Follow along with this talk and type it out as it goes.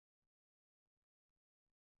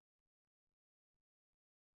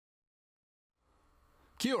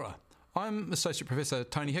Kia ora. I'm Associate Professor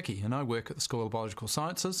Tony Hickey and I work at the School of Biological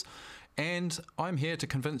Sciences, and I'm here to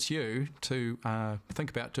convince you to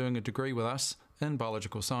think about doing a degree with us in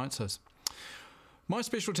biological sciences. My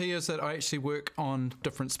specialty is that I actually work on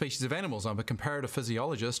different species of animals. I'm a comparative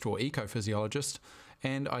physiologist or ecophysiologist,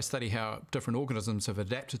 and I study how different organisms have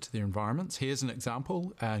adapted to their environments. Here's an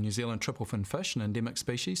example, New Zealand triple fin fish, an endemic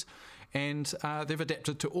species, and they've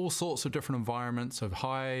adapted to all sorts of different environments of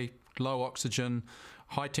high, low oxygen,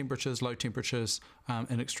 high temperatures, low temperatures,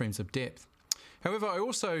 and extremes of depth. However, I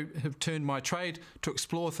also have turned my trade to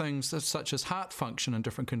explore things such as heart function in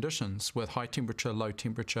different conditions with high temperature, low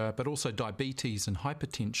temperature, but also diabetes and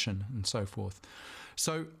hypertension and so forth.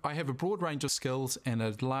 So I have a broad range of skills and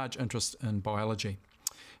a large interest in biology.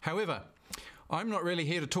 However, I'm not really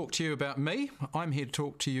here to talk to you about me. I'm here to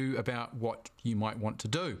talk to you about what you might want to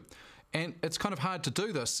do. And it's kind of hard to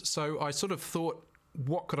do this, so I sort of thought,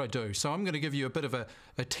 what could I do? So I'm going to give you a bit of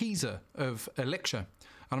a teaser of a lecture.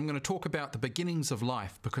 And I'm going to talk about the beginnings of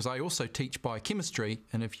life, because I also teach biochemistry,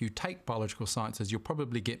 and if you take biological sciences, you'll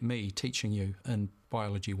probably get me teaching you in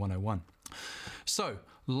Biology 101. So,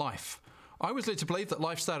 life. I was led to believe that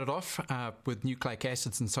life started off with nucleic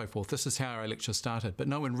acids and so forth. This is how our lecture started, but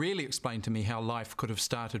no one really explained to me how life could have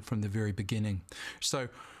started from the very beginning. So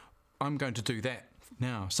I'm going to do that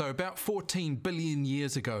now. So about 14 billion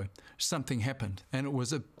years ago, something happened, and it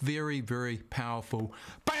was a very, very powerful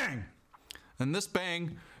bang! And this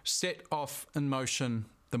bang set off in motion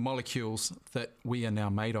the molecules that we are now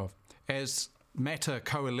made of. As matter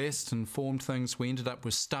coalesced and formed things, we ended up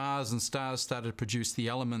with stars, and stars started to produce the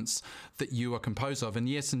elements that you are composed of. And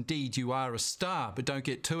yes, indeed, you are a star, but don't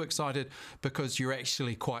get too excited, because you're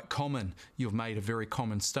actually quite common. You've made of very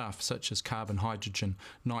common stuff, such as carbon, hydrogen,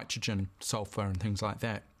 nitrogen, sulfur, and things like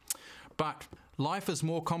that. But life is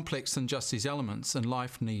more complex than just these elements, and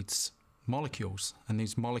life needs molecules. And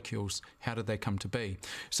these molecules, how did they come to be?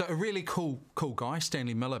 So a really cool guy,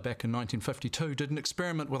 Stanley Miller, back in 1952, did an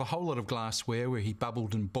experiment with a whole lot of glassware where he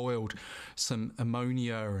bubbled and boiled some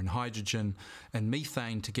ammonia and hydrogen and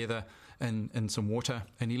methane together in some water,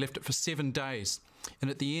 and he left it for 7 days.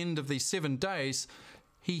 And at the end of these 7 days,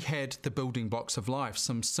 he had the building blocks of life,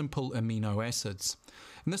 some simple amino acids.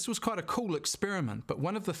 And this was quite a cool experiment, but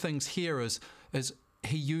one of the things here is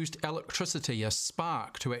he used electricity, a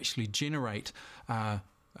spark, to actually generate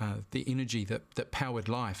the energy that powered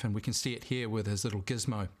life. And we can see it here with his little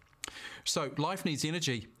gizmo. So life needs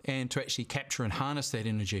energy, and to actually capture and harness that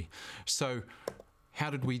energy. So how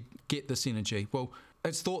did we get this energy? Well,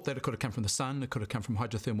 it's thought that it could have come from the sun, it could have come from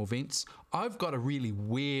hydrothermal vents. I've got a really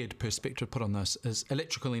weird perspective to put on this, is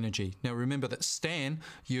electrical energy. Now remember that Stan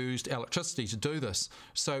used electricity to do this.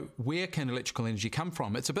 So where can electrical energy come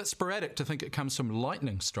from? It's a bit sporadic to think it comes from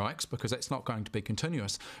lightning strikes, because that's not going to be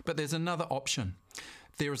continuous. But there's another option.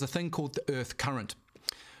 There is a thing called the Earth current.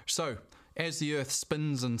 So as the Earth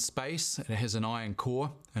spins in space, it has an iron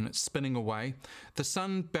core and it's spinning away. The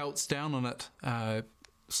sun belts down on it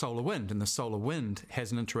solar wind, and the solar wind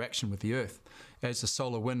has an interaction with the Earth. As the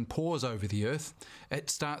solar wind pours over the Earth, it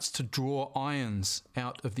starts to draw ions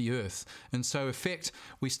out of the Earth, and so in effect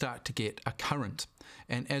we start to get a current.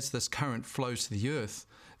 And as this current flows to the Earth,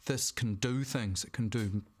 this can do things. It can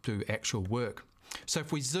do actual work. So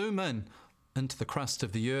if we zoom in into the crust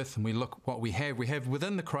of the Earth and we look what we have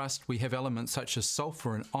within the crust, we have elements such as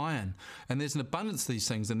sulfur and iron, and there's an abundance of these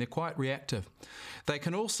things, and they're quite reactive. They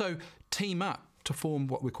can also team up to form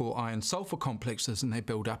what we call iron-sulfur complexes, and they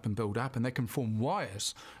build up, and they can form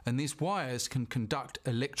wires, and these wires can conduct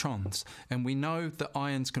electrons, and we know that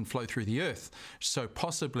ions can flow through the Earth, so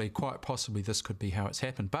possibly, quite possibly, this could be how it's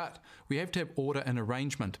happened. But we have to have order and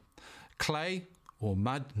arrangement. Clay or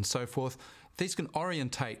mud and so forth, these can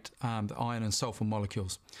orientate the iron and sulfur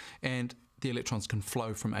molecules, and the electrons can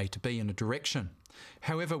flow from A to B in a direction.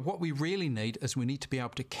 However, what we really need is we need to be able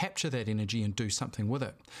to capture that energy and do something with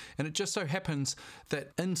it. And it just so happens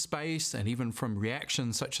that in space, and even from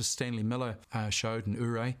reactions such as Stanley Miller showed in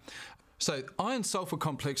Urey, so iron-sulfur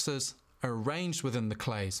complexes are arranged within the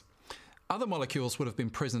clays. Other molecules would have been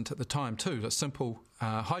present at the time too, the simple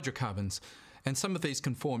hydrocarbons. And some of these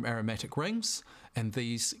can form aromatic rings, and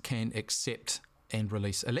these can accept and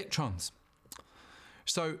release electrons.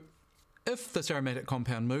 So if this aromatic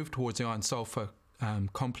compound moved towards the iron-sulfur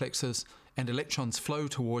complexes and electrons flow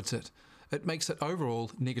towards it, it makes it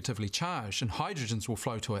overall negatively charged, and hydrogens will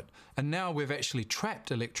flow to it. And now we've actually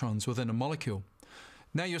trapped electrons within a molecule.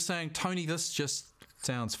 Now you're saying, Tony, this just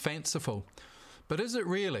sounds fanciful. But is it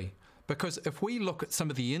really? Because if we look at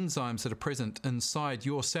some of the enzymes that are present inside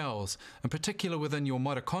your cells, in particular within your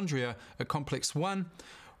mitochondria at complex 1,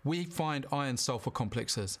 we find iron-sulfur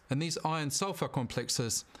complexes. And these iron-sulfur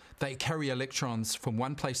complexes, they carry electrons from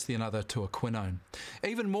one place to the other to a quinone.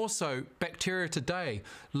 Even more so, bacteria today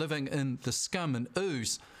living in the scum and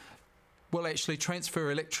ooze will actually transfer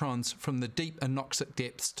electrons from the deep anoxic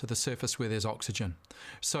depths to the surface where there's oxygen.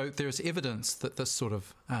 So there's evidence that this sort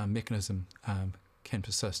of mechanism can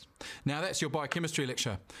persist. Now that's your biochemistry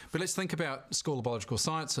lecture, but let's think about School of Biological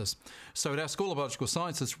Sciences. So at our School of Biological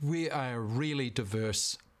Sciences, we are a really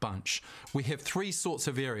diverse bunch. We have three sorts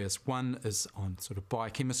of areas. One is on sort of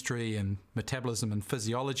biochemistry and metabolism and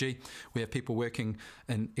physiology. We have people working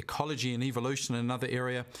in ecology and evolution in another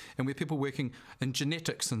area, and we have people working in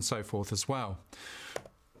genetics and so forth as well.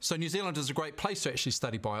 So New Zealand is a great place to actually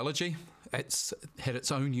study biology. It's had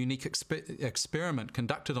its own unique experiment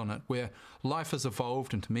conducted on it where life has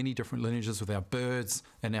evolved into many different lineages with our birds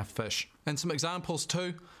and our fish. And some examples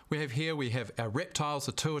too, we have our reptiles,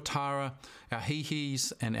 the tuatara, our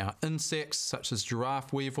hihis and our insects such as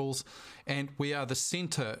giraffe weevils, and we are the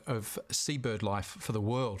centre of seabird life for the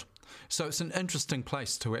world. So it's an interesting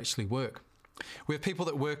place to actually work. We have people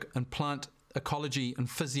that work in plant ecology and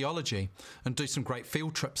physiology and do some great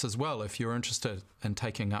field trips as well if you're interested in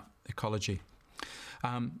taking up ecology.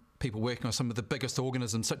 People working on some of the biggest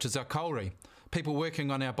organisms such as our kauri, people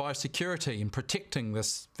working on our biosecurity and protecting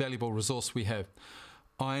this valuable resource we have,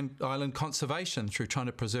 island conservation through trying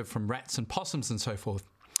to preserve from rats and possums and so forth,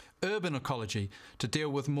 urban ecology to deal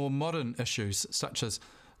with more modern issues such as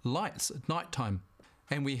lights at night time,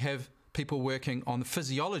 and we have people working on the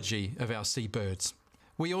physiology of our seabirds.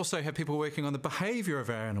 We also have people working on the behaviour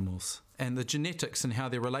of our animals and the genetics and how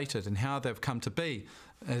they're related and how they've come to be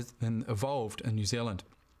and evolved in New Zealand.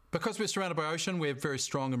 Because we're surrounded by ocean, we're very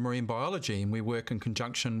strong in marine biology, and we work in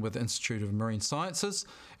conjunction with the Institute of Marine Sciences,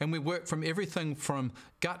 and we work from everything from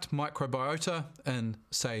gut microbiota in,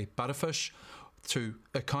 say, butterfish, to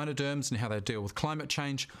echinoderms and how they deal with climate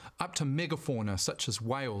change, up to megafauna such as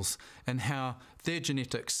whales and how their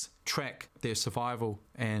genetics track their survival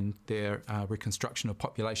and their reconstruction of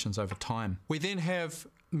populations over time. We then have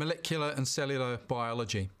molecular and cellular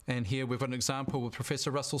biology, and here we've got an example with Professor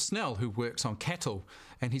Russell Snell, who works on cattle,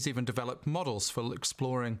 and he's even developed models for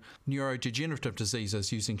exploring neurodegenerative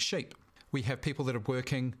diseases using sheep. We have people that are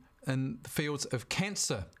working in the fields of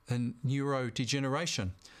cancer and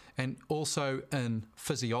neurodegeneration, and also in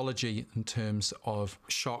physiology in terms of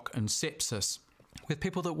shock and sepsis. We have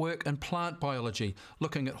people that work in plant biology,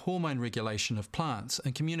 looking at hormone regulation of plants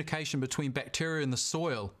and communication between bacteria in the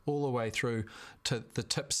soil all the way through to the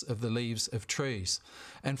tips of the leaves of trees,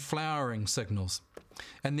 and flowering signals.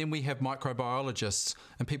 And then we have microbiologists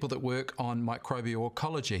and people that work on microbial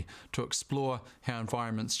ecology to explore how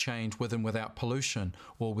environments change with and without pollution,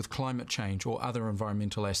 or with climate change or other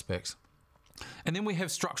environmental aspects. And then we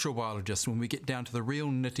have structural biologists when we get down to the real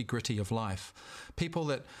nitty-gritty of life. People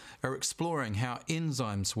that are exploring how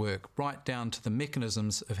enzymes work, right down to the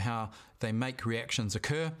mechanisms of how they make reactions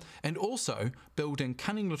occur, and also building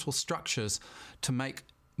cunning little structures to make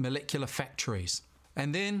molecular factories.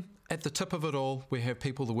 And then at the tip of it all, we have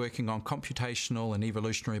people that are working on computational and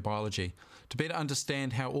evolutionary biology to better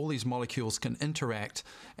understand how all these molecules can interact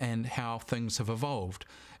and how things have evolved.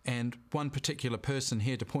 And one particular person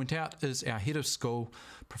here to point out is our head of school,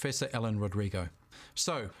 Professor Ellen Rodrigo.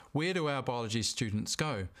 So, where do our biology students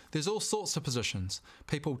go? There's all sorts of positions.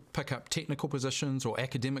 People pick up technical positions or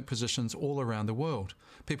academic positions all around the world.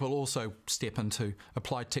 People also step into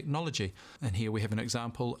applied technology. And here we have an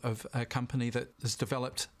example of a company that has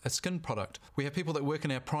developed a skin product. We have people that work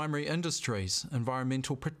in our primary industries,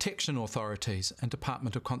 environmental protection authorities, and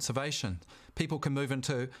Department of Conservation. People can move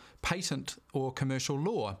into patent or commercial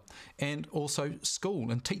law, and also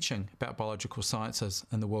school and teaching about biological sciences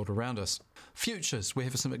in the world around us. Futures, we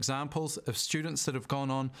have some examples of students that have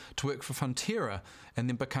gone on to work for Fonterra and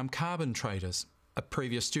then become carbon traders. A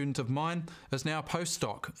previous student of mine is now a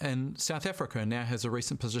postdoc in South Africa and now has a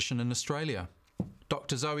recent position in Australia.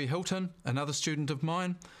 Dr. Zoe Hilton, another student of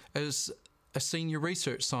mine, is a senior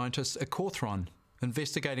research scientist at Cawthron,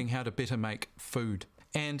 investigating how to better make food.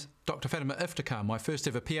 And Dr. Fatima Iftikhar, my first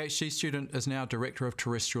ever PhD student, is now Director of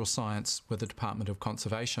Terrestrial Science with the Department of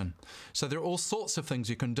Conservation. So there are all sorts of things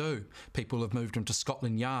you can do. People have moved into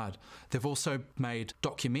Scotland Yard. They've also made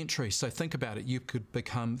documentaries. So think about it, you could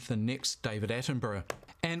become the next David Attenborough.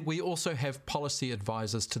 And we also have policy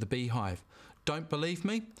advisors to the Beehive. Don't believe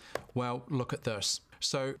me? Well, look at this.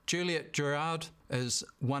 So Juliette Gerard is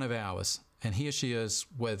one of ours, and here she is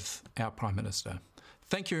with our Prime Minister.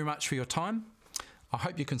 Thank you very much for your time. I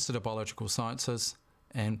hope you consider biological sciences,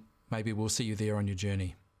 and maybe we'll see you there on your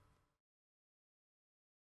journey.